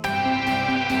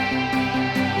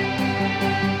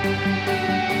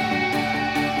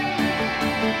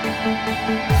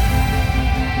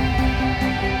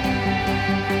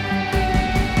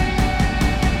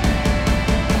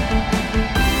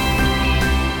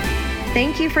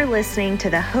Thank you for listening to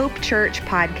the Hope Church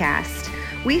podcast.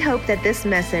 We hope that this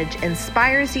message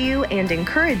inspires you and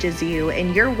encourages you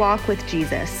in your walk with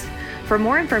Jesus. For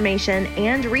more information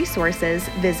and resources,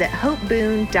 visit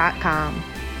hopeboone.com.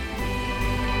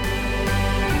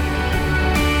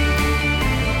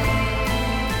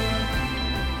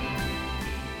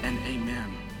 And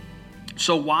amen.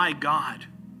 So why God?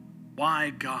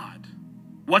 Why God?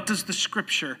 What does the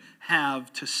scripture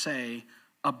have to say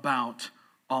about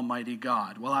Almighty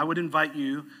God? Well, I would invite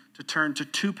you to turn to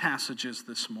two passages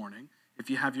this morning. If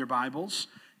you have your Bibles,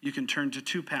 you can turn to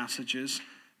two passages.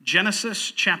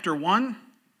 Genesis chapter 1,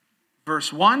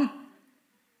 verse 1,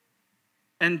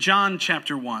 and John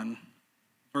chapter 1,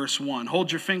 verse 1.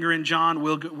 Hold your finger in John.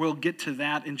 We'll get to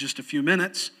that in just a few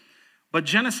minutes. But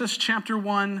Genesis chapter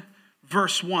 1,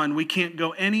 verse 1, we can't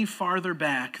go any farther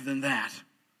back than that.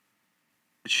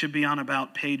 It should be on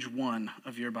about page 1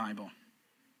 of your Bible.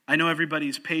 I know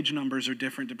everybody's page numbers are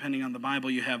different depending on the Bible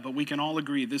you have, but we can all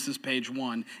agree this is page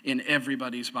 1 in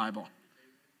everybody's Bible.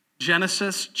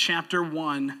 Genesis chapter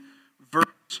 1,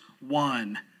 verse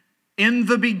 1. In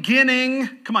the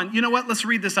beginning, come on, you know what? Let's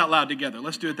read this out loud together.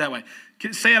 Let's do it that way.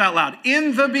 Say it out loud.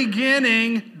 In the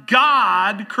beginning,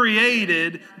 God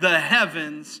created the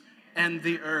heavens and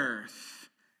the earth.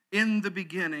 In the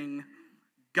beginning,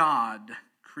 God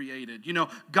created. You know,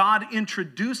 God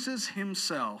introduces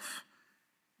himself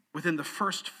within the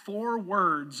first 4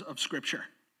 words of Scripture.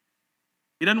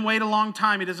 He doesn't wait a long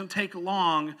time. He doesn't take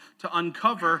long to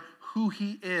uncover who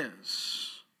he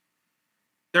is.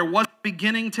 There was a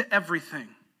beginning to everything.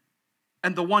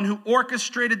 And the one who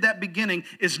orchestrated that beginning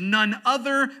is none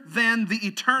other than the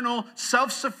eternal,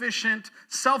 self-sufficient,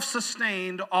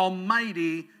 self-sustained,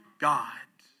 almighty God.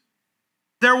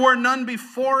 There were none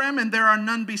before him, and there are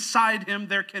none beside him.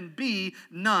 There can be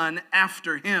none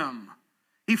after him.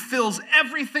 He fills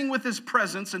everything with his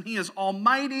presence, and he is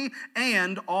almighty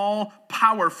and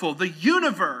all-powerful. The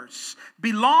universe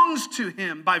belongs to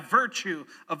him by virtue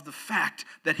of the fact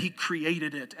that he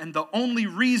created it. And the only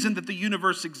reason that the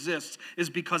universe exists is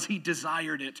because he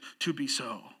desired it to be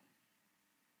so.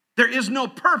 There is no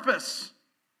purpose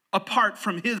apart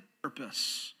from his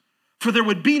purpose, for there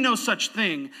would be no such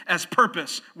thing as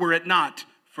purpose were it not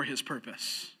for his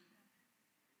purpose.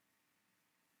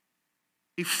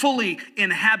 He fully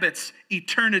inhabits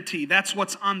eternity. That's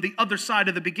what's on the other side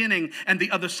of the beginning and the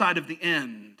other side of the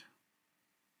end.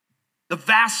 The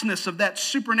vastness of that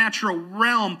supernatural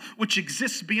realm which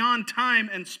exists beyond time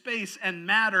and space and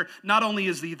matter, not only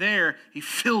is he there, he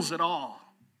fills it all.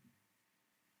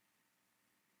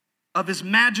 Of his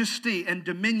majesty and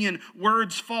dominion,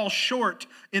 words fall short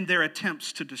in their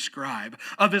attempts to describe.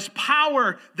 Of his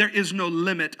power, there is no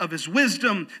limit. Of his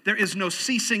wisdom, there is no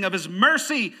ceasing. Of his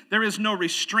mercy, there is no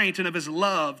restraint. And of his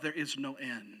love, there is no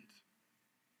end.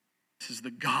 This is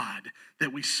the God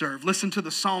that we serve. Listen to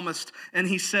the psalmist, and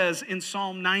he says in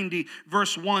Psalm 90,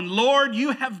 verse 1, Lord,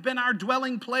 you have been our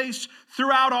dwelling place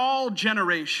throughout all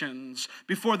generations.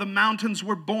 Before the mountains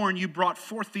were born, you brought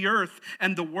forth the earth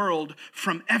and the world.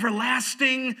 From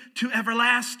everlasting to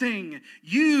everlasting,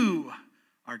 you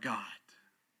are God.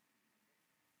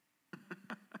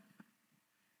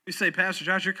 You say, Pastor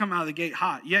Josh, you're coming out of the gate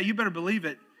hot. Yeah, you better believe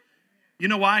it. You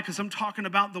know why? Because I'm talking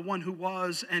about the one who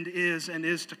was and is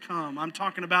to come. I'm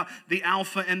talking about the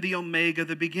Alpha and the Omega,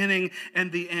 the beginning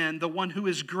and the end, the one who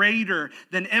is greater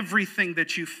than everything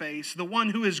that you face, the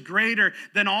one who is greater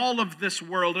than all of this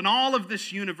world and all of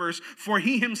this universe, for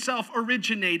he himself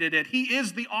originated it. He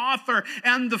is the author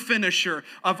and the finisher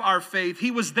of our faith. He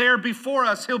was there before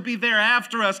us. He'll be there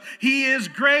after us. He is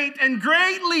great, and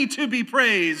greatly to be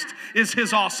praised is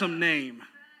his awesome name.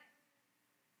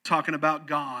 Talking about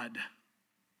God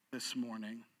this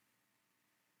morning.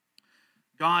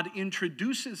 God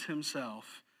introduces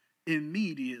himself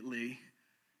immediately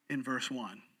in verse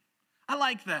 1. I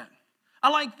like that. I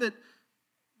like that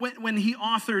when he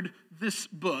authored this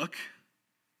book,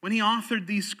 when he authored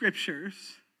these scriptures,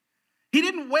 he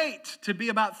didn't wait to be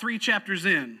about 3 chapters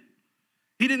in.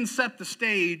 He didn't set the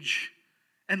stage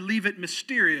and leave it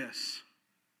mysterious.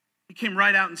 He came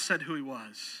right out and said who he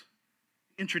was.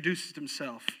 He introduced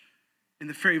himself in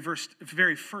the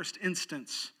very first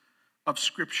instance of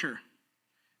Scripture.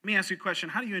 Let me ask you a question.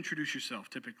 How do you introduce yourself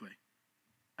typically?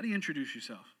 How do you introduce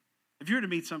yourself? If you were to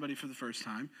meet somebody for the first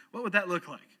time, what would that look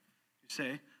like? You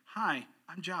say, hi,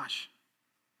 I'm Josh.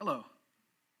 Hello,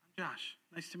 I'm Josh.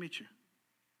 Nice to meet you.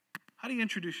 How do you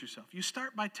introduce yourself? You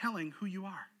start by telling who you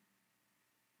are.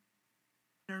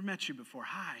 Never met you before.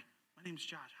 Hi, my name's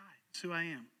Josh. Hi, that's who I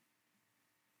am.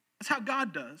 That's how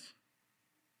God does.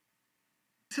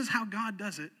 This is how God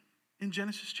does it in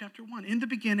Genesis chapter 1. In the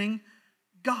beginning,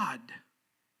 God.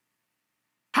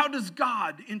 does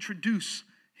God introduce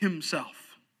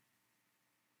himself?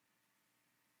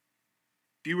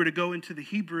 If you were to go into the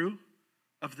Hebrew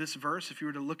of this verse, if you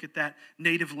were to look at that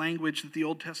native language that the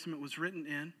Old Testament was written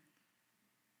in,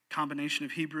 combination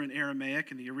of Hebrew and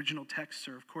Aramaic, and the original texts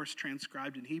are, of course,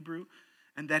 transcribed in Hebrew.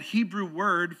 And that Hebrew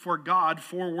word for God,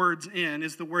 4 words in,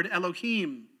 is the word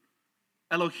Elohim.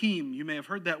 Elohim, you may have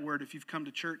heard that word if you've come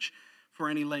to church for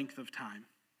any length of time.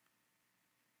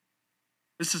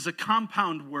 This is a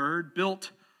compound word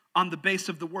built on the base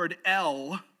of the word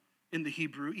El in the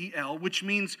Hebrew, El, which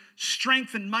means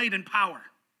strength and might and power.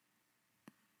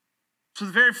 So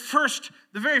the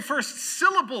very first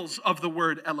syllables of the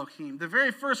word Elohim, the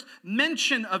very first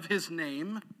mention of his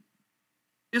name,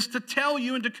 is to tell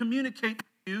you and to communicate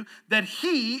to you that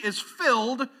he is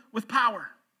filled with power.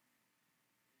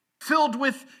 Filled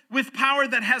with power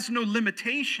that has no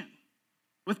limitation,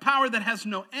 with power that has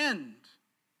no end.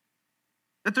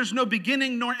 That there's no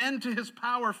beginning nor end to his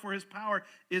power, for his power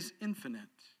is infinite.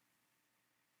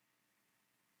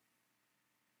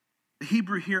 The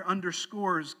Hebrew here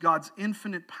underscores God's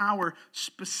infinite power,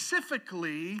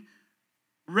 specifically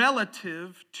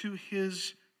relative to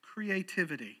his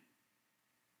creativity.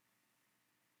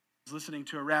 I was listening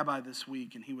to a rabbi this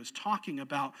week, and he was talking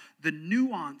about the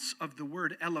nuance of the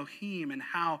word Elohim and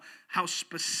how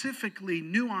specifically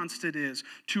nuanced it is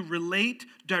to relate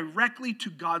directly to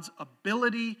God's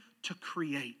ability to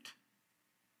create.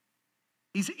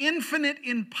 He's infinite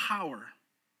in power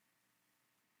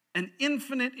and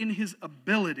infinite in his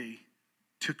ability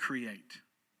to create.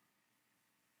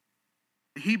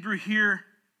 The Hebrew here,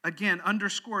 again,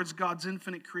 underscores God's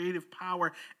infinite creative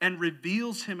power and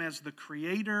reveals him as the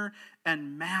creator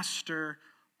and master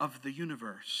of the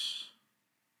universe.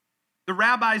 The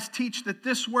rabbis teach that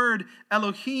this word,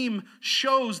 Elohim,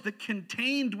 shows that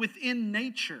contained within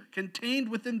nature, contained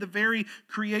within the very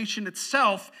creation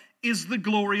itself, is the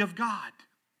glory of God.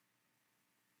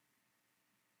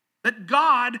 That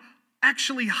God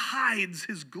actually hides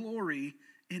his glory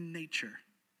in nature.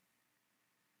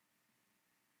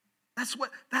 That's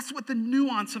what the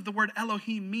nuance of the word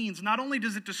Elohim means. Not only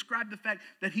does it describe the fact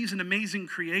that he's an amazing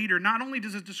creator, not only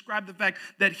does it describe the fact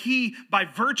that he, by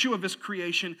virtue of his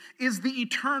creation, is the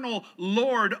eternal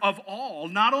Lord of all.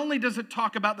 Not only does it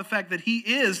talk about the fact that he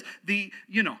is the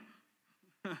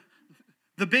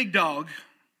big dog,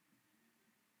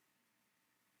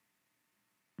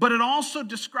 but it also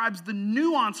describes the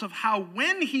nuance of how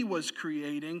when he was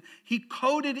creating, he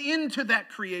coded into that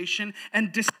creation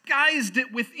and disguised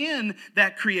it within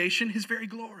that creation, his very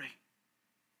glory.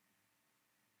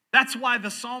 That's why the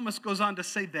psalmist goes on to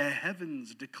say, the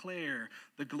heavens declare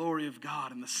the glory of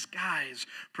God, and the skies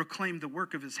proclaim the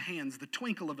work of his hands. The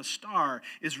twinkle of a star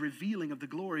is revealing of the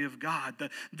glory of God.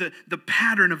 The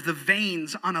pattern of the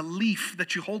veins on a leaf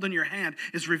that you hold in your hand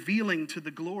is revealing to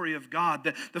the glory of God.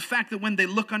 The fact that when they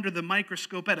look under the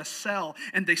microscope at a cell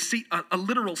and they see a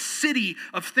literal city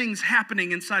of things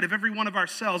happening inside of every one of our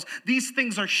cells, these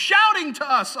things are shouting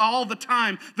to us all the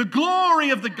time the glory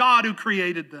of the God who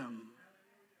created them.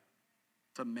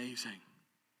 It's amazing.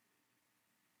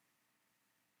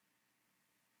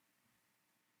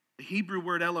 The Hebrew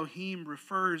word Elohim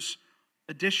refers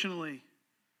additionally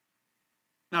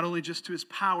not only just to his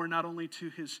power, not only to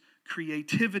his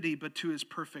creativity, but to his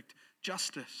perfect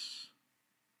justice,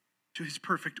 to his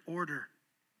perfect order.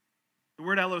 The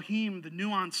word Elohim, the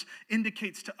nuance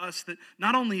indicates to us that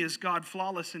not only is God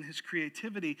flawless in his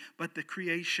creativity, but the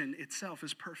creation itself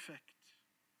is perfect.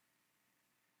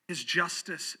 His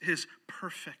justice is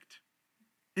perfect.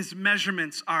 His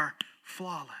measurements are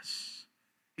flawless.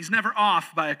 He's never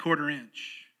off by a quarter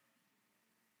inch.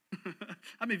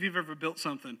 How many of you have ever built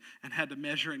something and had to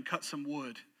measure and cut some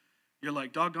wood? You're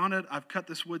like, doggone it, I've cut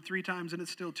this wood 3 times and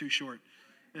it's still too short.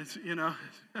 It's, you know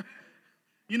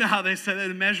how they say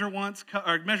that measure once,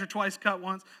 or measure twice, cut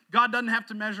once. God doesn't have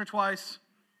to measure twice.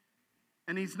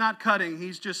 And he's not cutting,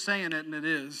 he's just saying it, and it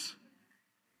is.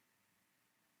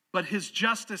 But his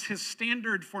justice, his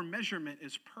standard for measurement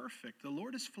is perfect. The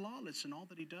Lord is flawless in all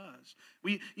that he does.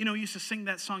 We used to sing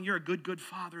that song, "You're a good, good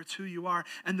Father, it's who you are."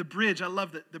 And the bridge, I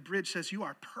love that the bridge says, "You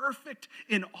are perfect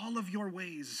in all of your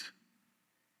ways."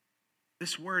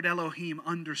 This word Elohim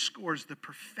underscores the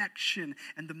perfection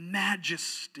and the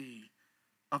majesty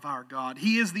of our God.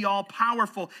 He is the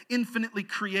all-powerful, infinitely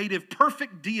creative,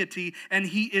 perfect deity, and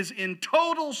he is in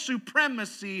total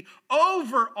supremacy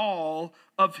over all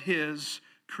of his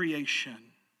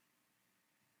creation.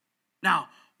 Now,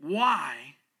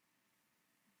 why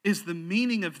is the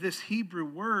meaning of this Hebrew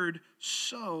word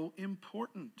so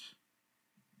important?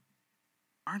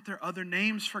 Aren't there other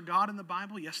names for God in the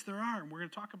Bible? Yes, there are, and we're going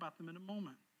to talk about them in a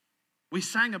moment. We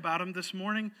sang about them this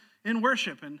morning in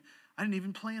worship, and I didn't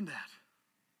even plan that.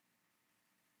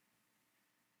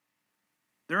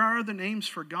 There are other names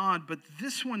for God, but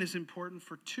this one is important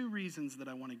for two reasons that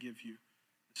I want to give you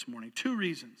this morning. Two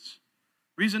reasons.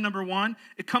 Reason number one,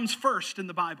 it comes first in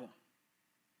the Bible.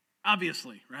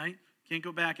 Obviously, right? Can't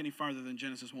go back any farther than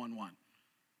Genesis 1:1.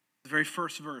 The very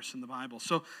first verse in the Bible.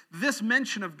 So this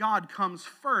mention of God comes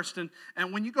first. And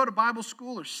when you go to Bible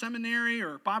school or seminary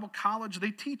or Bible college,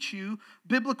 they teach you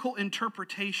biblical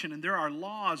interpretation. And there are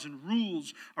laws and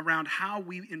rules around how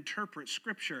we interpret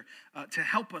Scripture to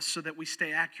help us so that we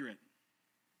stay accurate.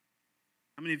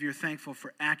 How many of you are thankful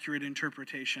for accurate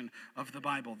interpretation of the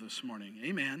Bible this morning?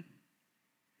 Amen.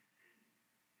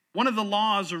 One of the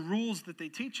laws or rules that they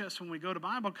teach us when we go to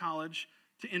Bible college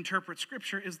to interpret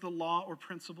Scripture is the law or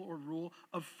principle or rule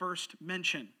of first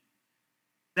mention.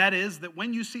 That is, that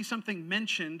when you see something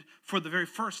mentioned for the very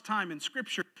first time in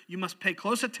Scripture, you must pay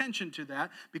close attention to that,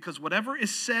 because whatever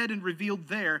is said and revealed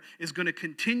there is going to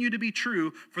continue to be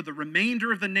true for the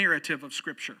remainder of the narrative of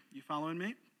Scripture. You following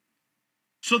me?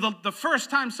 So the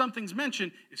first time something's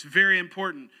mentioned is very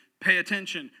important. Pay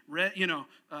attention.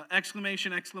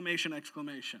 Exclamation, exclamation,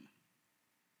 exclamation.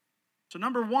 So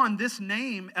number one, this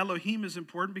name, Elohim, is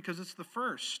important because it's the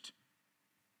first.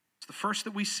 It's the first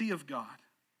that we see of God.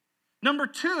 Number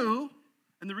two,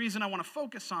 and the reason I want to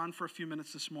focus on for a few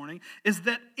minutes this morning, is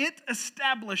that it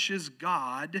establishes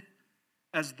God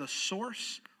as the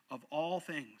source of all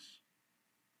things.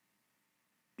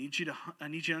 I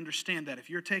need you to understand that. If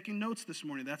you're taking notes this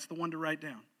morning, that's the one to write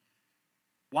down.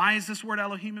 Why is this word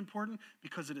Elohim important?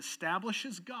 Because it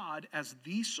establishes God as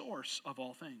the source of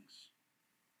all things.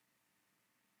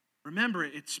 Remember,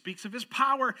 it speaks of his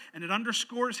power, and it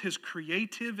underscores his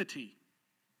creativity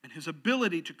and his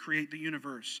ability to create the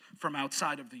universe from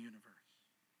outside of the universe.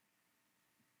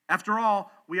 After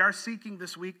all, we are seeking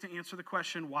this week to answer the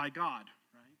question, why God?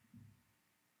 Right?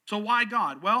 So why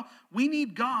God? Well, we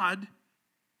need God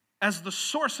as the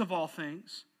source of all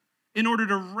things in order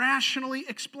to rationally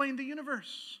explain the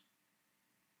universe.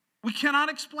 We cannot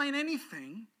explain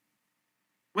anything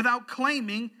without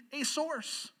claiming a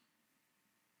source.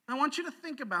 I want you to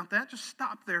think about that. Just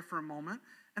stop there for a moment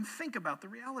and think about the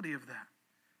reality of that.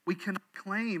 We cannot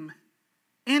claim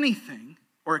anything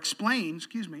or explain,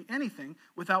 anything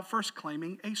without first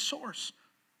claiming a source.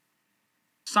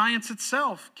 Science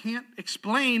itself can't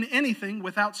explain anything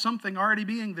without something already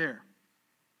being there.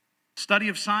 Study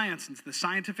of science and the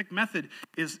scientific method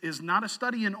is not a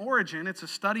study in origin, it's a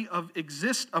study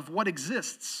of what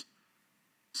exists.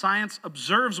 Science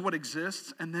observes what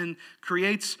exists and then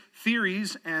creates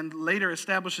theories and later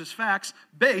establishes facts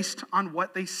based on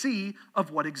what they see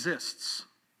of what exists.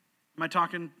 Am I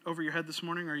talking over your head this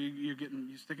morning, or are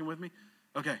you sticking with me?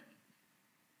 Okay.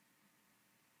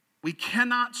 We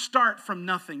cannot start from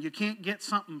nothing. You can't get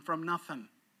something from nothing.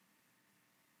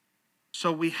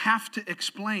 So we have to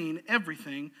explain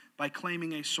everything by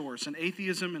claiming a source. And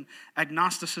atheism and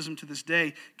agnosticism to this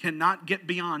day cannot get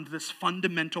beyond this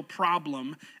fundamental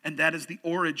problem, and that is the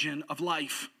origin of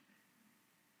life.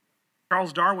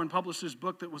 Charles Darwin published his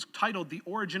book that was titled The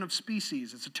Origin of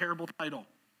Species. It's a terrible title.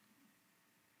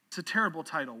 It's a terrible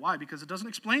title. Why? Because it doesn't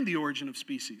explain the origin of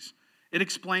species. It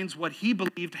explains what he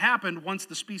believed happened once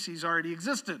the species already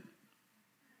existed.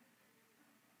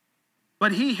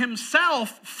 But he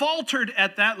himself faltered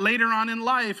at that later on in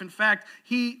life. In fact,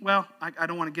 I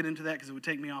don't want to get into that because it would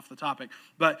take me off the topic.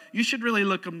 But you should really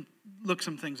look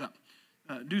some things up.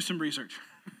 Do some research.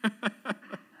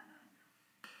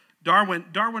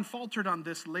 Darwin faltered on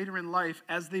this later in life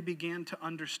as they began to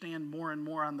understand more and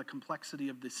more on the complexity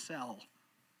of the cell.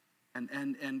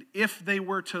 And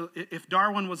if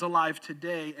Darwin was alive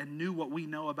today and knew what we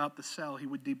know about the cell, he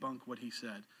would debunk what he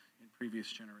said in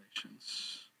previous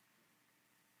generations.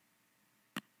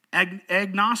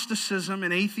 Agnosticism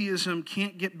and atheism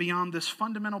can't get beyond this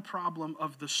fundamental problem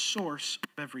of the source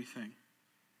of everything.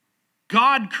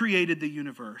 God created the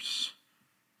universe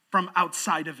from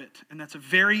outside of it, and that's a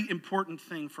very important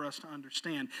thing for us to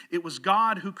understand. It was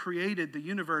God who created the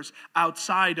universe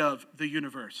outside of the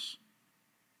universe.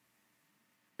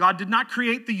 God did not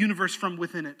create the universe from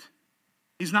within it.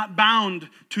 He's not bound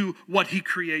to what he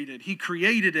created. He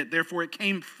created it, therefore it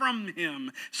came from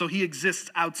him, so he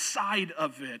exists outside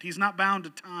of it. He's not bound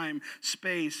to time,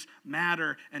 space,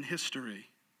 matter, and history.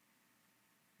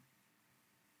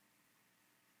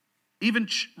 Even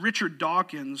Richard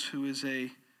Dawkins, who is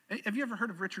have you ever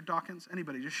heard of Richard Dawkins?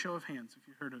 Anybody? Just show of hands if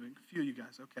you've heard of him. A few of you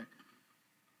guys, okay.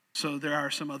 So there are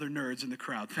some other nerds in the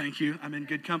crowd. Thank you. I'm in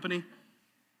good company.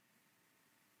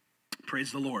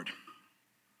 Praise the Lord.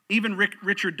 Even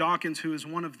Richard Dawkins, who is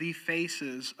one of the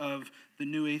faces of the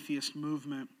New Atheist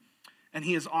movement, and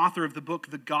he is author of the book,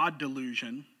 The God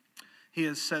Delusion. He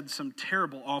has said some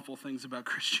terrible, awful things about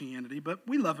Christianity, but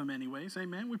we love him anyways,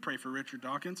 amen? We pray for Richard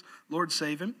Dawkins. Lord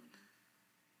save him.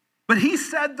 But he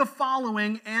said the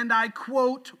following, and I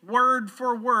quote word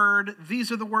for word,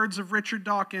 these are the words of Richard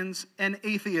Dawkins, an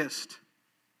atheist.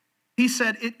 He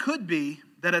said, it could be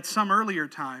that at some earlier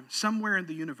time, somewhere in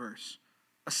the universe,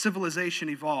 a civilization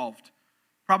evolved,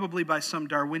 probably by some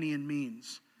Darwinian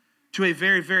means, to a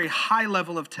very, very high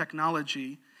level of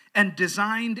technology and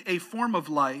designed a form of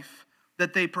life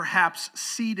that they perhaps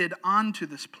seeded onto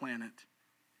this planet.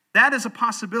 That is a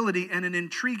possibility and an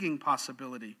intriguing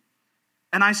possibility.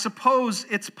 And I suppose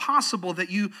it's possible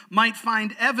that you might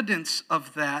find evidence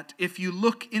of that if you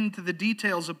look into the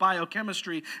details of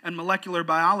biochemistry and molecular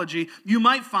biology. You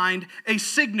might find a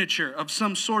signature of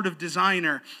some sort of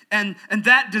designer, and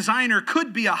that designer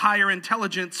could be a higher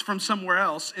intelligence from somewhere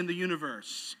else in the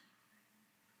universe.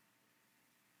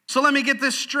 So let me get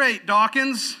this straight,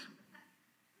 Dawkins.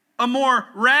 A more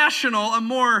rational, a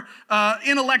more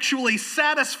intellectually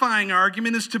satisfying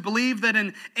argument is to believe that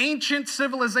an ancient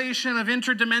civilization of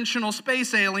interdimensional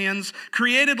space aliens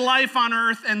created life on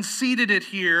Earth and seeded it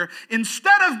here,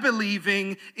 instead of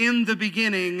believing in the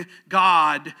beginning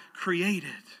God created.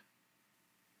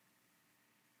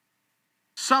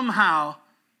 Somehow,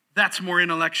 that's more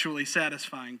intellectually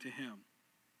satisfying to him.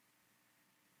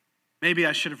 Maybe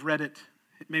I should have read it.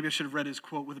 Maybe I should have read his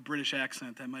quote with a British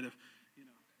accent. That might have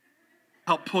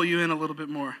help pull you in a little bit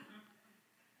more.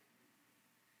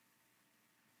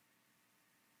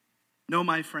 No,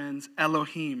 my friends,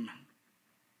 Elohim.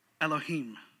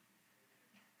 Elohim.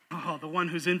 Oh, the one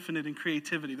who's infinite in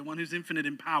creativity, the one who's infinite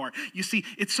in power. You see,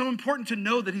 it's so important to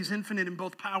know that he's infinite in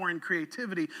both power and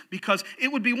creativity, because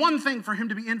it would be one thing for him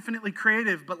to be infinitely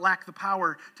creative but lack the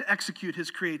power to execute his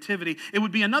creativity. It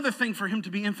would be another thing for him to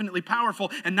be infinitely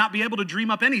powerful and not be able to dream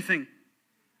up anything.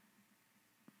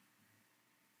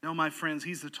 No, my friends,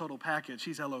 he's the total package.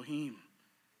 He's Elohim.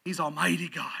 He's Almighty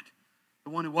God,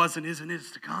 the one who was and is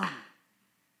to come.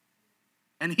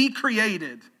 And he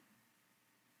created.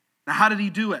 Now, how did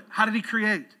he do it? How did he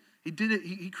create? He did it.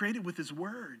 He created with his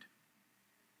word.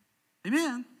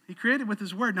 Amen. He created with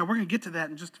his word. Now, we're going to get to that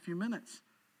in just a few minutes.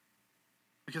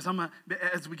 Because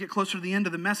as we get closer to the end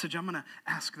of the message, I'm going to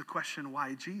ask the question,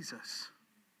 why Jesus?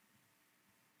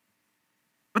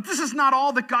 But this is not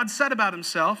all that God said about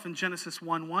himself in Genesis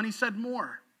 1:1. He said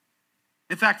more.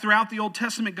 In fact, throughout the Old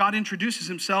Testament, God introduces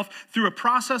himself through a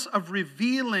process of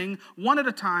revealing one at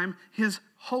a time his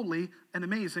holy and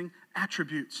amazing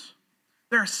attributes.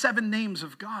 There are 7 names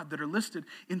of God that are listed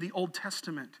in the Old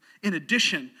Testament, in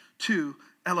addition to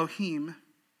Elohim,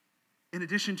 in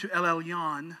addition to El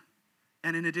Elyon,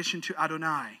 and in addition to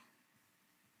Adonai.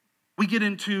 We get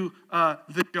into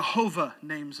the Jehovah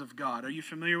names of God. Are you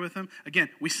familiar with them? Again,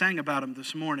 we sang about them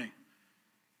this morning.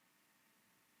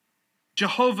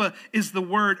 Jehovah is the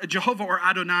word, Jehovah or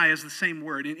Adonai is the same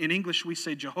word. In English, we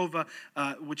say Jehovah,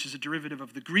 which is a derivative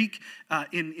of the Greek.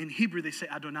 In Hebrew, they say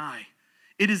Adonai.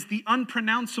 It is the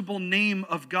unpronounceable name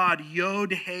of God.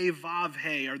 Yod, He, Vav,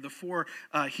 He are the 4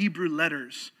 Hebrew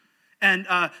letters. And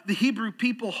the Hebrew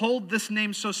people hold this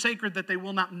name so sacred that they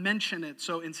will not mention it.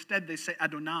 So instead, they say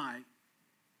Adonai.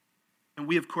 And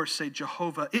we, of course, say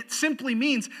Jehovah. It simply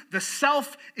means the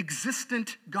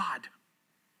self-existent God.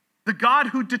 The God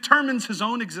who determines his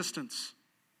own existence.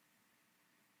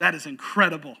 That is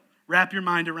incredible. Wrap your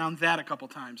mind around that a couple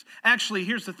times. Actually,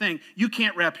 here's the thing. You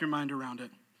can't wrap your mind around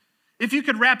it. If you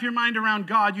could wrap your mind around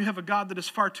God, you have a God that is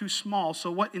far too small.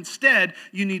 So what instead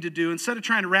you need to do, instead of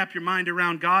trying to wrap your mind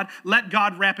around God, let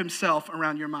God wrap himself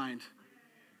around your mind.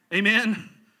 Amen?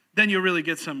 Then you'll really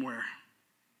get somewhere.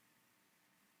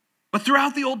 But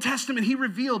throughout the Old Testament, he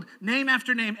revealed name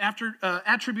after name,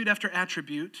 attribute after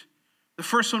attribute. The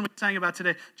first one we sang about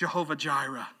today, Jehovah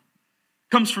Jireh,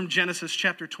 comes from Genesis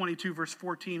chapter 22, verse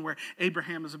 14, where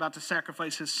Abraham is about to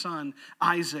sacrifice his son,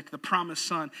 Isaac, the promised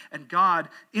son, and God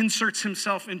inserts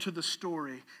himself into the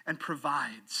story and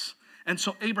provides. And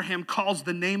so Abraham calls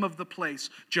the name of the place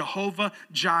Jehovah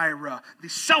Jireh, the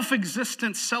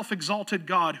self-existent, self-exalted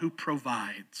God who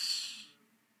provides.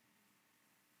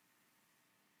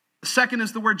 The second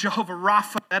is the word Jehovah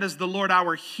Rapha. That is the Lord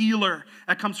our healer.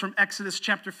 That comes from Exodus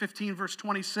chapter 15, verse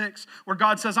 26, where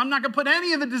God says, I'm not going to put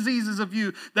any of the diseases of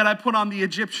you that I put on the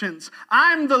Egyptians.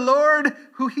 I'm the Lord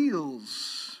who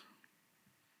heals.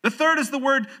 The third is the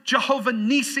word Jehovah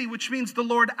Nisi, which means the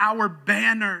Lord our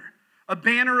banner. a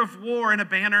banner of war and a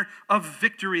banner of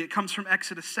victory. It comes from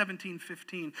Exodus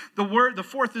 17:15. The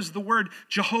fourth is the word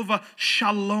Jehovah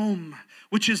Shalom,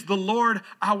 which is the Lord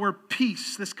our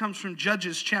peace. This comes from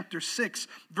Judges chapter 6,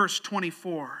 verse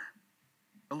 24.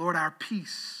 The Lord our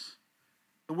peace.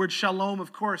 The word shalom,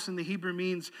 of course, in the Hebrew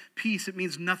means peace. It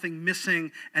means nothing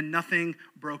missing and nothing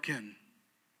broken.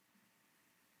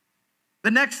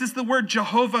 The next is the word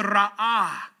Jehovah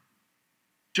Ra'ah.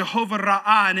 Jehovah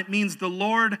Ra'ah, and it means the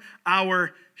Lord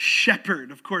our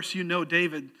shepherd. Of course, you know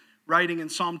David writing in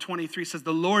Psalm 23 says,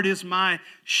 the Lord is my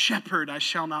shepherd, I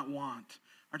shall not want.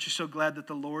 Aren't you so glad that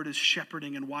the Lord is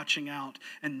shepherding and watching out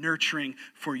and nurturing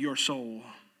for your soul?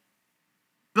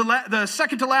 The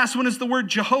second to last one is the word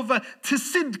Jehovah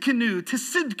Tsidkenu.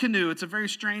 Tsidkenu. It's a very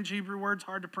strange Hebrew word. It's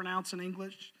hard to pronounce in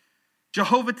English.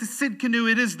 Jehovah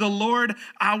Tsidkenu, it is the Lord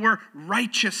our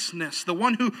righteousness, the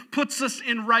one who puts us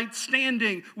in right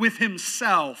standing with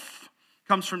himself.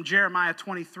 Comes from Jeremiah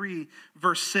 23,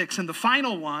 verse 6. And the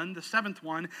final one, the seventh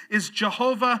one, is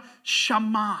Jehovah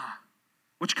Shammah,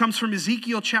 which comes from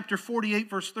Ezekiel chapter 48,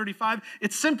 verse 35.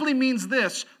 It simply means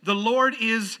this: the Lord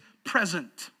is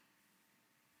present.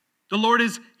 The Lord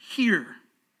is here.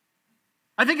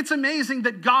 I think it's amazing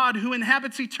that God, who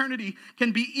inhabits eternity,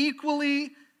 can be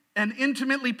equally and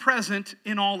intimately present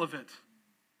in all of it.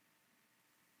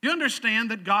 Do you understand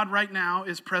that God right now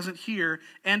is present here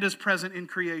and is present in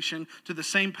creation to the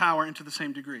same power and to the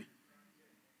same degree?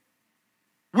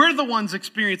 We're the ones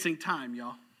experiencing time,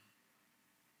 y'all.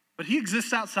 But he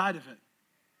exists outside of it.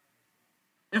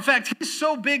 In fact, he's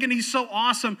so big and he's so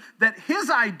awesome that his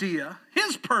idea,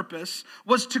 his purpose,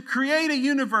 was to create a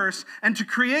universe and to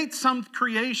create some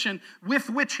creation with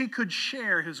which he could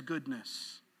share his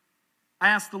goodness. I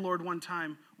asked the Lord one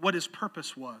time what his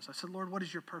purpose was. I said, Lord, what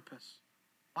is your purpose?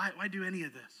 Why do any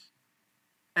of this?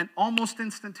 And almost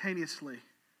instantaneously,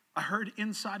 I heard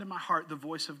inside of my heart the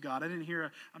voice of God. I didn't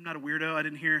hear, I'm not a weirdo. I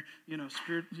didn't hear,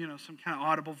 spirit, some kind of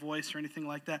audible voice or anything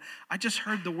like that. I just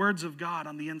heard the words of God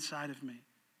on the inside of me.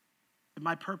 And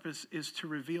my purpose is to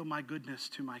reveal my goodness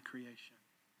to my creation.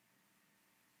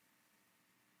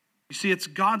 You see, it's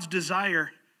God's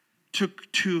desire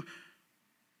to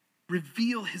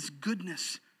reveal his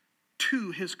goodness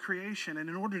to his creation. And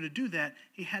in order to do that,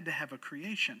 he had to have a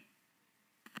creation.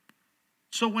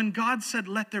 So when God said,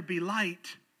 let there be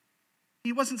light,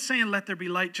 he wasn't saying let there be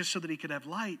light just so that he could have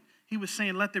light. He was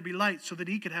saying let there be light so that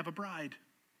he could have a bride.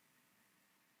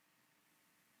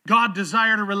 God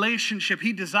desired a relationship.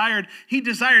 He desired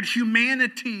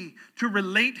humanity to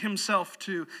relate himself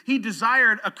to. He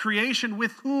desired a creation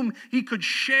with whom he could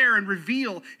share and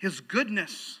reveal his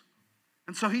goodness.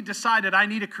 And so he decided, I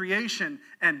need a creation,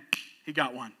 and he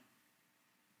got one.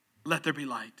 Let there be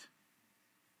light.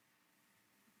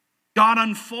 God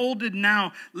unfolded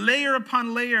now, layer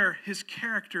upon layer, his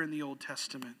character in the Old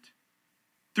Testament.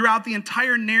 Throughout the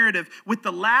entire narrative, with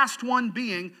the last one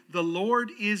being, the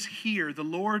Lord is here. The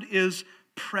Lord is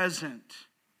present.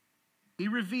 He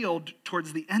revealed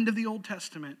towards the end of the Old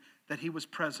Testament that he was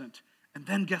present. And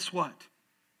then guess what?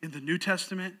 In the New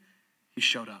Testament, he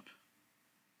showed up.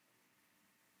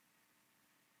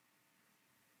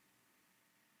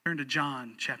 Turn to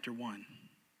John chapter 1.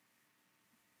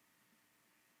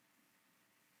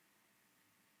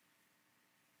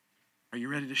 Are you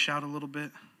ready to shout a little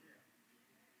bit?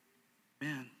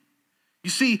 Man. You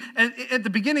see, at the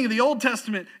beginning of the Old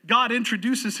Testament, God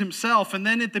introduces himself. And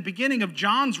then at the beginning of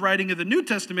John's writing of the New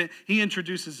Testament, he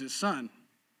introduces his son.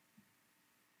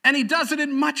 And he does it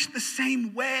in much the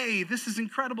same way. This is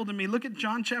incredible to me. Look at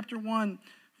John chapter 1,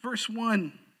 verse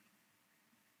 1.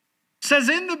 It says,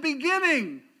 in the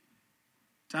beginning.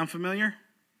 Sound familiar?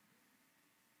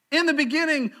 In the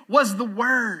beginning was the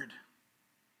Word.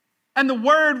 And the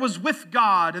Word was with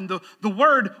God. And the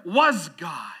Word was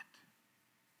God.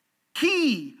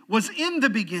 He was in the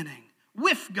beginning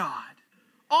with God.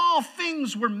 All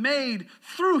things were made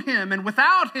through him, and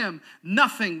without him,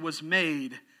 nothing was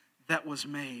made that was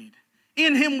made.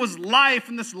 In him was life,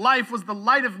 and this life was the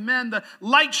light of men. The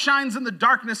light shines in the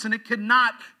darkness, and it could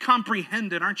not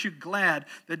comprehend it. Aren't you glad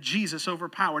that Jesus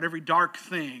overpowered every dark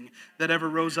thing that ever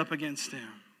rose up against him?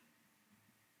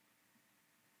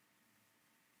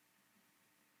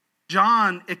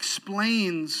 John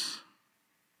explains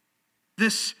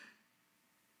this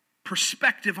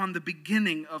perspective on the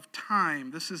beginning of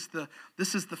time. This is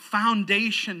the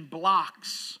foundation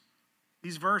blocks.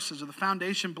 These verses are the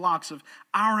foundation blocks of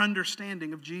our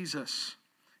understanding of Jesus.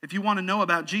 If you want to know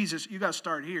about Jesus, you got to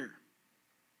start here.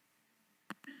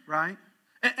 Right?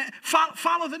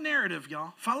 Follow the narrative,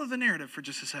 y'all. Follow the narrative for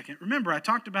just a second. Remember, I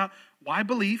talked about why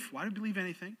belief, why do we believe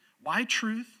anything, why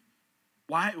truth,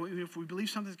 Why, if we believe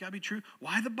something's got to be true,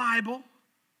 why the Bible?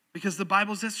 Because the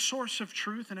Bible is the source of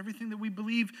truth and everything that we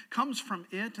believe comes from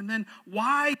it. And then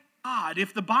why God?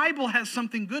 If the Bible has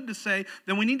something good to say,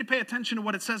 then we need to pay attention to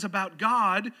what it says about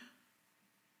God.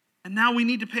 And now we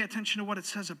need to pay attention to what it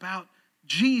says about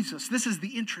Jesus. This is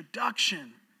the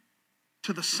introduction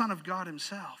to the Son of God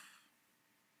himself.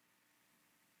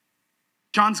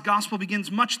 John's gospel begins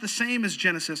much the same as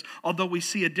Genesis, although we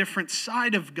see a different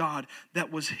side of God that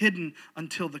was hidden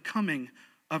until the coming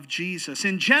of Jesus.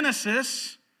 In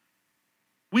Genesis,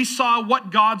 we saw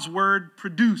what God's word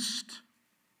produced.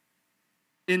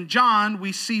 In John,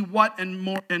 we see what and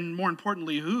more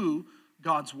importantly, who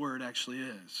God's word actually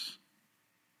is.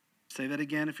 Say that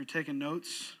again if you're taking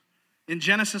notes. In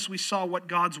Genesis, we saw what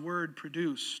God's word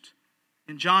produced.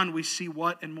 In John, we see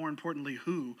what and more importantly,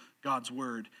 who God's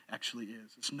word actually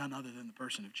is. It's none other than the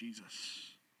person of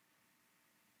Jesus.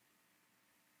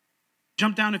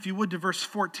 Jump down, if you would, to verse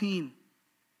 14.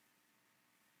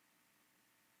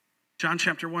 John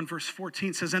chapter 1, verse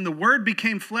 14 says, "And the Word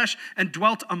became flesh and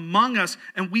dwelt among us,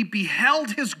 and we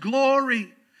beheld his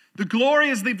glory. The glory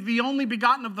is the only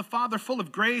begotten of the Father, full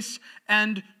of grace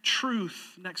and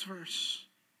truth." Next verse.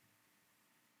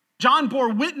 John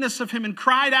bore witness of him and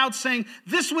cried out, saying,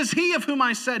 "This was he of whom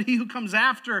I said, he who comes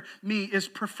after me is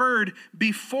preferred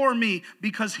before me,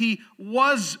 because he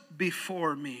was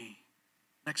before me."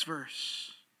 Next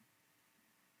verse.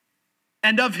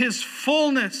 "And of his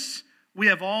fullness we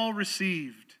have all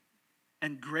received,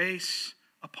 and grace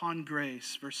upon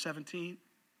grace." Verse 17.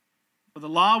 "For the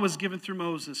law was given through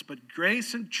Moses, but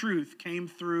grace and truth came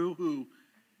through" who?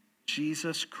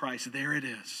 Jesus Christ. There it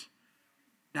is.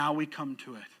 Now we come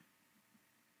to it.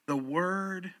 The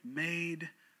Word made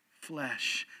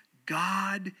flesh.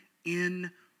 God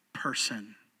in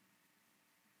person.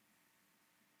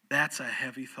 That's a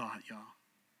heavy thought, y'all.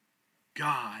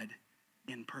 God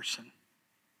in person.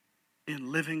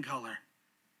 In living color.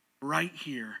 Right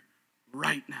here,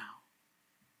 right now.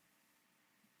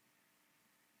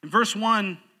 In verse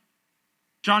 1,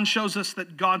 John shows us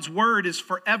that God's word is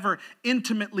forever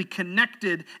intimately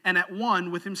connected and at one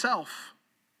with himself.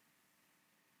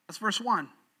 That's verse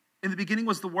 1. In the beginning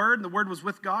was the Word, and the Word was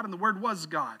with God, and the Word was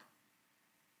God.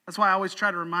 That's why I always try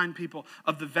to remind people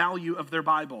of the value of their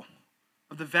Bible,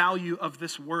 of the value of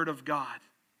this Word of God.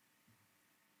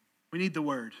 We need the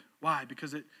Word. Why?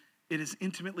 Because it is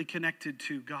intimately connected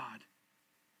to God.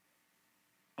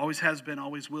 Always has been,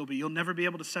 always will be. You'll never be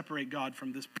able to separate God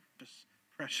from this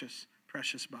precious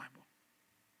Bible.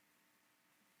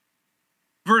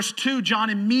 Verse 2,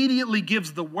 John immediately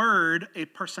gives the Word a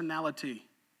personality.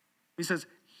 He says,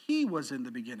 he was in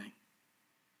the beginning.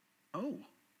 Oh.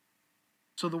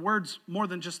 So the Word's more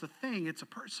than just a thing, it's a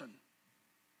person.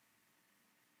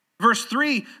 Verse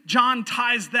 3, John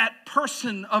ties that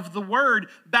person of the Word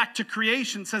back to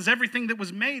creation. Says everything that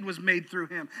was made through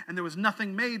him. And there was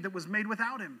nothing made that was made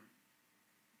without him.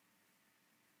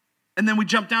 And then we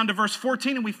jump down to verse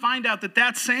 14 and we find out that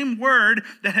that same Word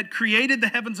that had created the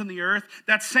heavens and the earth,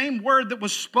 that same Word that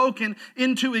was spoken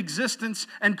into existence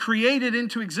and created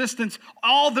into existence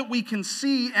all that we can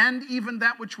see and even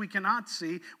that which we cannot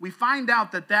see, we find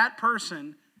out that that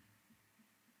person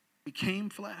became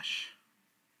flesh.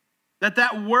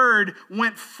 That Word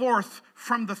went forth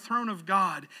from the throne of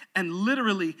God and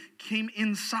literally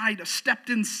stepped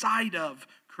inside of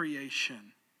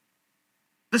creation.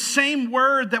 The same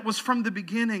Word that was from the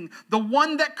beginning, the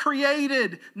one that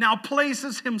created, now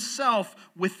places himself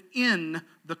within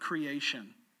the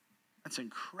creation. That's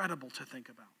incredible to think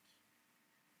about.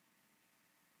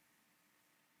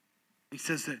 He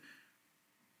says that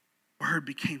Word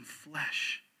became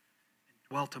flesh and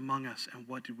dwelt among us. And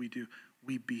what did we do?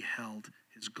 We beheld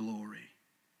his glory.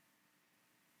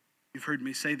 You've heard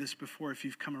me say this before if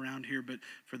you've come around here, but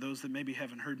for those that maybe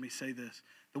haven't heard me say this,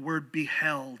 the word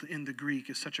beheld in the Greek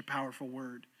is such a powerful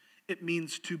word. It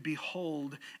means to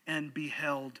behold and be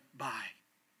held by.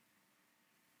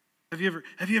 Have you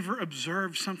ever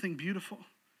observed something beautiful?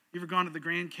 You ever gone to the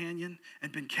Grand Canyon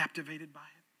and been captivated by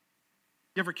it?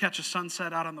 You ever catch a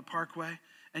sunset out on the parkway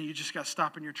and you just got to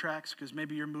stop in your tracks because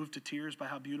maybe you're moved to tears by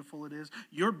how beautiful it is?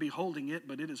 You're beholding it,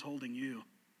 but it is holding you.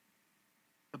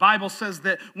 The Bible says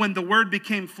that when the Word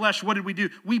became flesh, what did we do?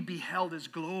 We beheld his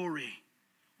glory.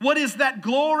 What is that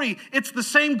glory? It's the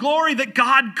same glory that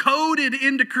God coded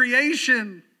into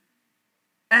creation.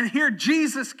 And here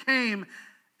Jesus came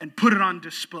and put it on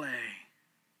display.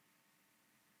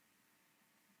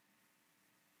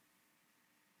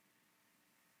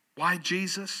 Why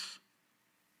Jesus?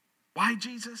 Why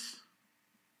Jesus?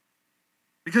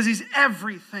 Because he's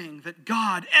everything that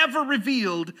God ever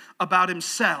revealed about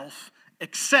himself,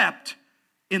 except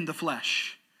in the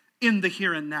flesh, in the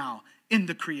here and now, in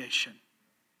the creation.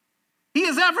 He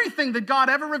is everything that God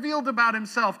ever revealed about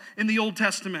himself in the Old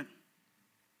Testament.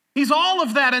 He's all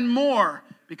of that and more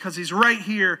because he's right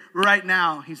here, right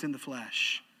now. He's in the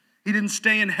flesh. He didn't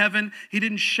stay in heaven. He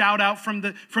didn't shout out from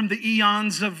the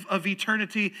eons of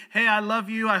eternity, hey, I love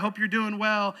you. I hope you're doing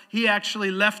well. He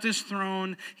actually left his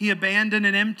throne. He abandoned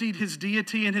and emptied his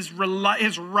deity and his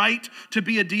right to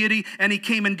be a deity. And he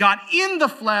came and got in the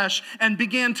flesh and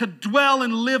began to dwell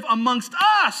and live amongst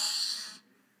us,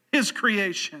 his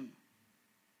creation.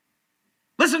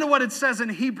 Listen to what it says in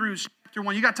Hebrews chapter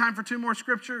 1. You got time for 2 more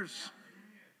scriptures?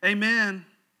 Amen.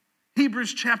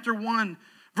 Hebrews chapter 1.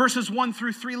 Verses 1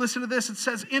 through 3, listen to this. It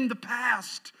says, in the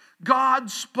past, God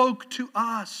spoke to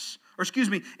us.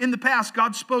 In the past,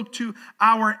 God spoke to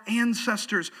our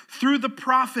ancestors through the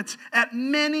prophets at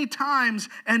many times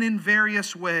and in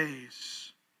various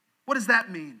ways. What does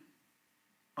that mean?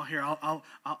 Oh, here,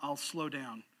 I'll slow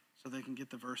down so they can get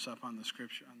the verse up on the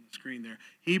scripture, on the screen there.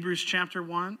 Hebrews chapter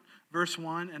 1, verse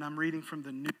 1, and I'm reading from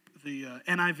the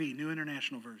NIV, New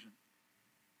International Version.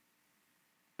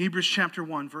 Hebrews chapter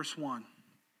 1, verse 1.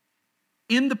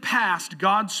 In the past,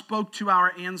 God spoke to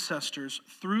our ancestors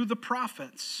through the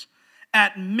prophets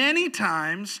at many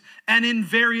times and in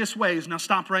various ways. Now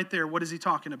stop right there. What is he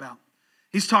talking about?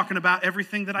 He's talking about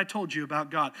everything that I told you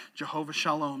about God. Jehovah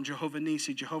Shalom, Jehovah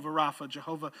Nisi, Jehovah Rapha,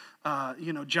 Jehovah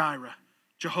Jireh,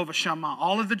 Jehovah Shammah.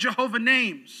 All of the Jehovah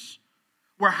names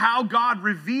were how God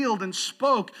revealed and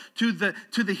spoke to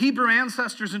the Hebrew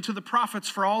ancestors and to the prophets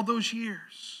for all those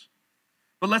years.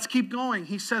 But let's keep going.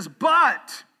 He says,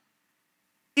 but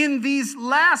in these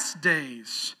last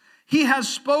days, he has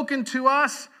spoken to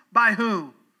us by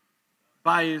whom?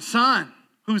 By his son.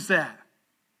 Who's that?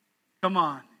 Come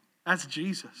on, that's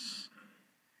Jesus.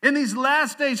 In these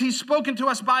last days, he's spoken to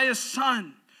us by his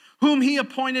son, whom he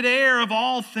appointed heir of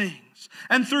all things,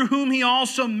 and through whom he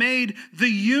also made the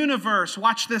universe.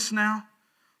 Watch this now.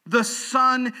 The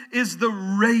Son is the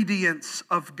radiance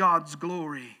of God's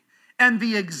glory and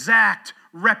the exact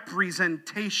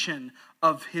representation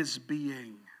of his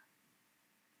being.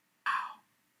 Wow.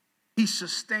 He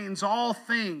sustains all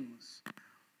things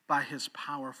by his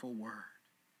powerful word.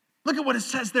 Look at what it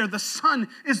says there. The Son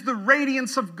is the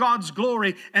radiance of God's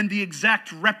glory and the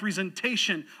exact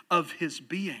representation of his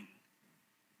being.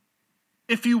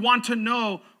 If you want to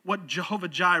know what Jehovah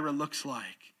Jireh looks like,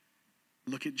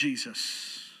 look at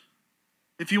Jesus.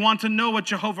 If you want to know what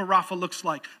Jehovah Rapha looks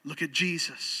like, look at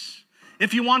Jesus.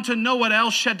 If you want to know what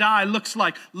El Shaddai looks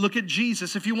like, look at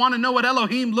Jesus. If you want to know what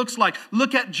Elohim looks like,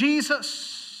 look at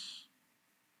Jesus.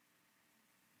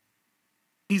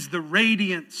 He's the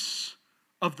radiance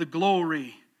of the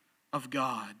glory of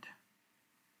God.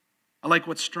 I like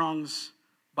what Strong's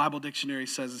Bible Dictionary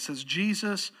says. It says,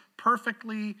 Jesus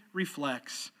perfectly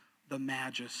reflects the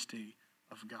majesty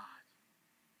of God.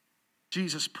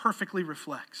 Jesus perfectly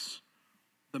reflects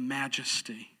the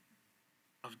majesty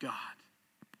of God.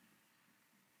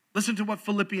 Listen to what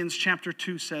Philippians chapter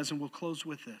 2 says, and we'll close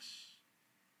with this.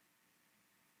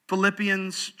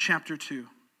 Philippians chapter 2.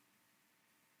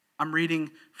 I'm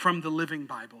reading from the Living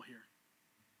Bible here.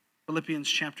 Philippians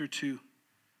chapter 2.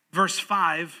 Verse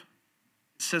 5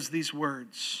 says these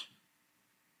words.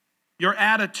 Your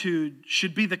attitude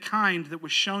should be the kind that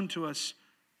was shown to us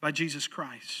by Jesus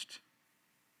Christ,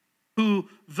 who,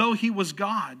 though he was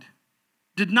God,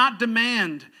 did not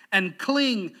demand and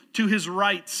cling to his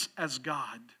rights as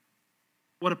God.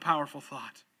 What a powerful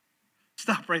thought.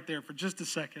 Stop right there for just a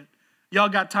second. Y'all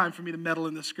got time for me to meddle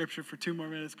in this scripture for 2 more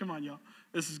minutes. Come on, y'all.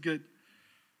 This is good.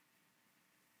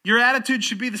 Your attitude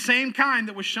should be the same kind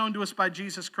that was shown to us by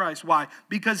Jesus Christ. Why?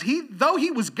 Because though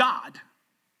he was God,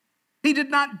 he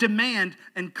did not demand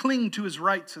and cling to his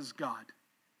rights as God.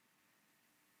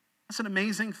 That's an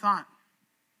amazing thought.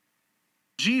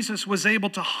 Jesus was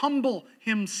able to humble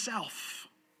himself.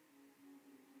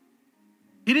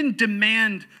 He didn't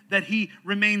demand that he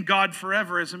remain God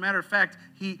forever. As a matter of fact,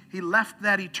 he left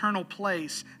that eternal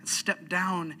place and stepped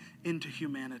down into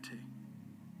humanity.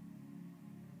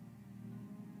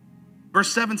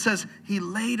 Verse 7 says, he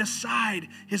laid aside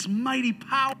his mighty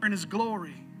power and his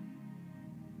glory,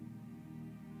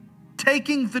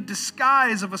 taking the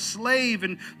disguise of a slave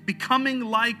and becoming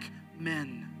like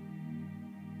men.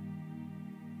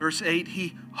 Verse 8,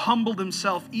 he humbled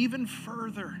himself even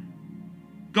further,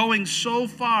 going so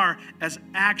far as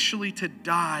actually to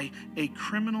die a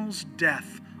criminal's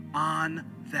death on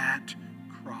that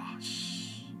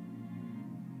cross.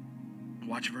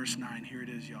 Watch verse 9. Here it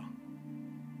is, y'all.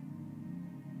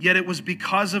 Yet it was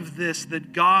because of this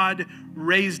that God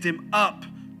raised him up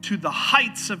to the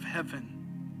heights of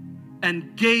heaven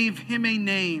and gave him a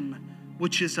name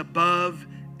which is above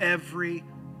every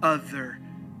other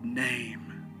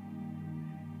name.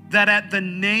 That at the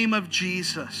name of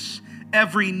Jesus,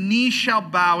 every knee shall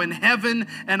bow in heaven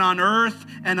and on earth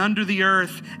and under the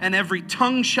earth, and every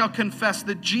tongue shall confess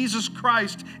that Jesus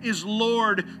Christ is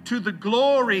Lord, to the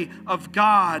glory of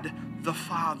God the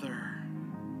Father.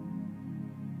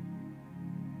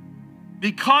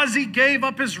 Because he gave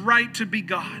up his right to be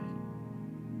God,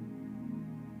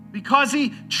 because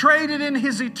he traded in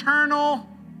his eternal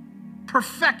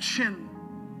perfection,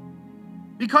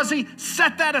 because he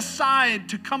set that aside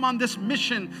to come on this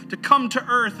mission, to come to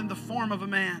earth in the form of a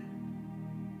man.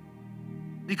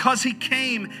 Because he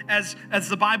came, as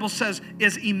the Bible says,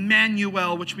 is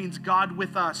Emmanuel, which means God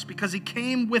with us. Because he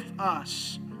came with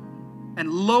us and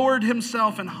lowered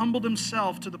himself and humbled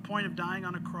himself to the point of dying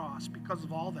on a cross. Because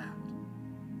of all that,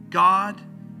 God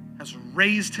has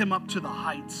raised him up to the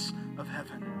heights of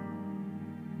heaven.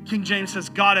 King James says,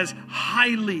 God has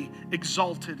highly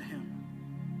exalted him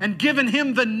and given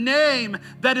him the name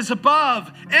that is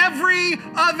above every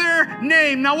other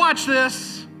name. Now watch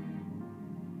this.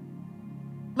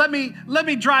 Let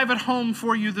me drive it home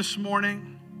for you this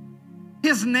morning.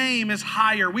 His name is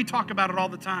higher. We talk about it all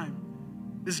the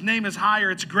time. His name is higher.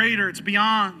 It's greater. It's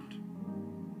beyond.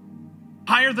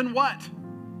 Higher than what? Do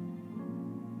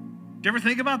you ever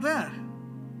think about that?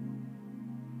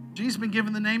 Jesus has been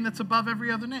given the name that's above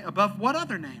every other name. Above what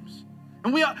other names?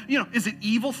 And is it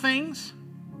evil things?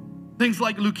 Things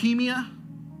like leukemia,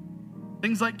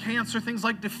 things like cancer, things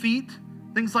like defeat,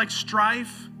 things like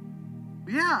strife.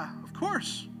 Yeah, of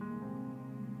course.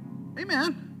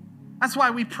 Amen. That's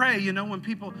why we pray, when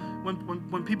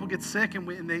people get sick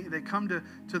and they come to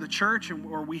the church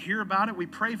or we hear about it, we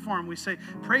pray for them. We say,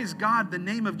 praise God, the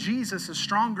name of Jesus is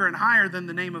stronger and higher than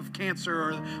the name of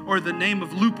cancer or the name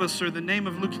of lupus or the name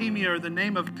of leukemia or the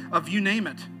name of you name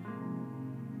it.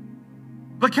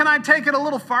 But can I take it a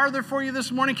little farther for you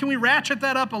this morning? Can we ratchet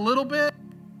that up a little bit?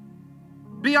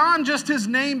 Beyond just his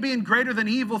name being greater than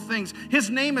evil things,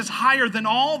 his name is higher than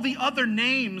all the other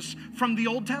names from the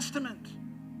Old Testament.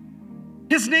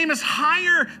 His name is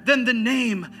higher than the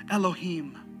name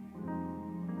Elohim.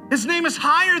 His name is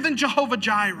higher than Jehovah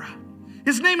Jireh.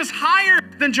 His name is higher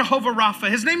than Jehovah Rapha.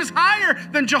 His name is higher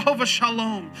than Jehovah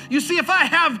Shalom. You see, if I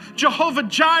have Jehovah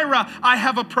Jireh, I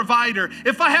have a provider.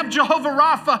 If I have Jehovah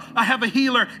Rapha, I have a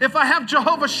healer. If I have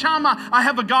Jehovah Shammah, I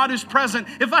have a God who's present.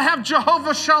 If I have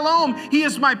Jehovah Shalom, he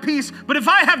is my peace. But if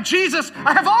I have Jesus,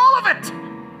 I have all of it.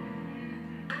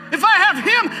 If I have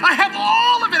him, I have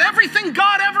all of it. Everything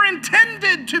God ever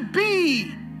intended to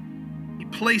be, he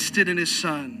placed it in his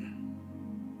Son.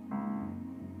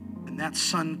 And that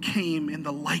Son came in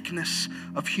the likeness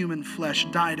of human flesh,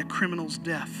 died a criminal's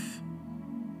death.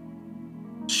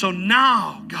 So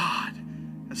now God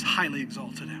has highly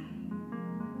exalted him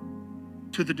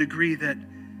to the degree that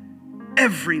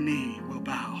every knee will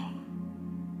bow,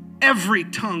 every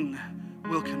tongue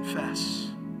will confess.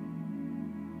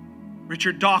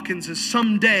 Richard Dawkins is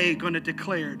someday going to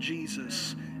declare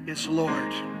Jesus is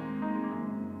Lord.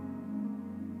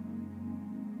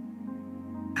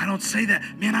 I don't say that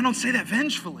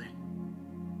vengefully.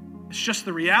 It's just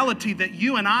the reality that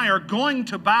you and I are going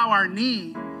to bow our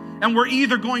knee, and we're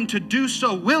either going to do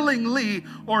so willingly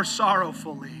or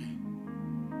sorrowfully.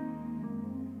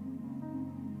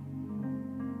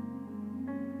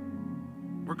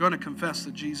 We're going to confess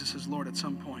that Jesus is Lord at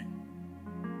some point.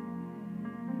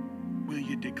 Will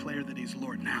you declare that he's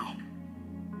Lord now?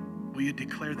 Will you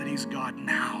declare that he's God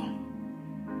now?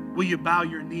 Will you bow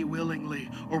your knee willingly,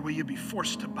 or will you be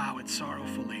forced to bow it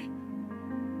sorrowfully?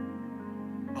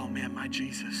 Oh man, my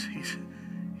Jesus,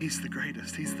 he's the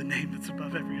greatest. He's the name that's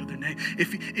above every other name.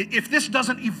 If this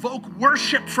doesn't evoke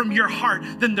worship from your heart,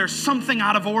 then there's something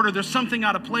out of order. There's something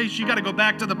out of place. You got to go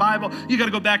back to the Bible. You got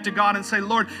to go back to God and say,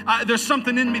 Lord, there's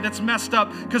something in me that's messed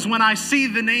up, because when I see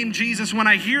the name Jesus, when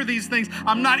I hear these things,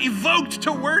 I'm not evoked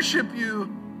to worship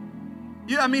you.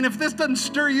 If this doesn't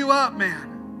stir you up, man,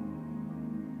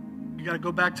 you got to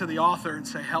go back to the author and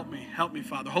say, help me,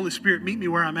 Father. Holy Spirit, meet me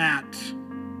where I'm at.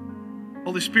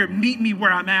 Holy Spirit, meet me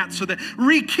where I'm at, so that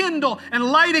rekindle and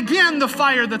light again the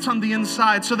fire that's on the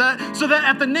inside, so that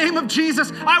at the name of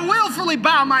Jesus, I willfully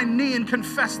bow my knee and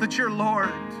confess that you're Lord.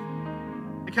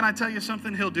 And can I tell you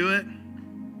something? He'll do it.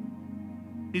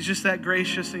 He's just that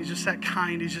gracious, and he's just that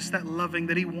kind, he's just that loving,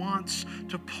 that he wants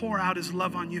to pour out his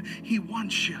love on you. He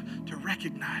wants you to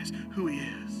recognize who he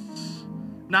is,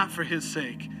 not for his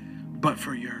sake, but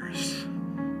for yours.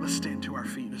 Let's stand to our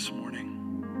feet this morning.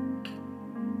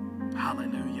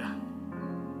 Hallelujah.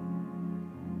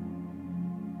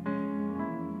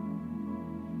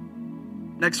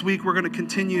 Next week, we're going to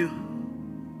continue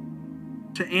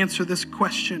to answer this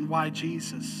question, why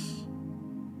Jesus?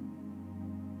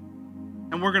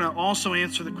 And we're going to also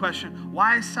answer the question,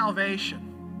 why salvation?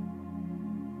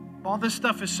 All this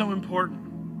stuff is so important.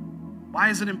 Why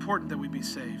is it important that we be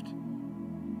saved?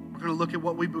 We're going to look at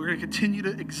we're going to continue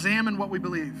to examine what we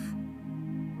believe.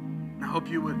 And I hope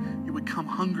you would come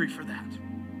hungry for that.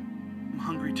 I'm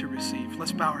hungry to receive.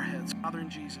 Let's bow our heads. Father, in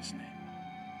Jesus' name.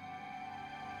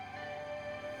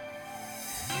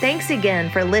 Thanks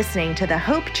again for listening to the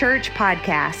Hope Church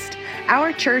podcast.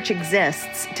 Our church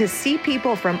exists to see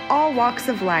people from all walks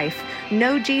of life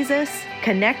know Jesus,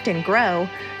 connect and grow,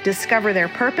 discover their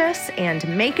purpose, and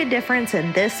make a difference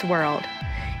in this world.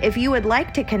 If you would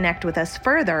like to connect with us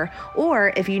further,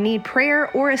 or if you need prayer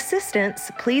or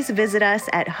assistance, please visit us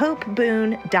at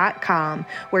hopeboone.com,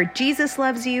 where Jesus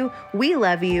loves you, we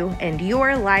love you, and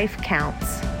your life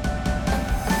counts.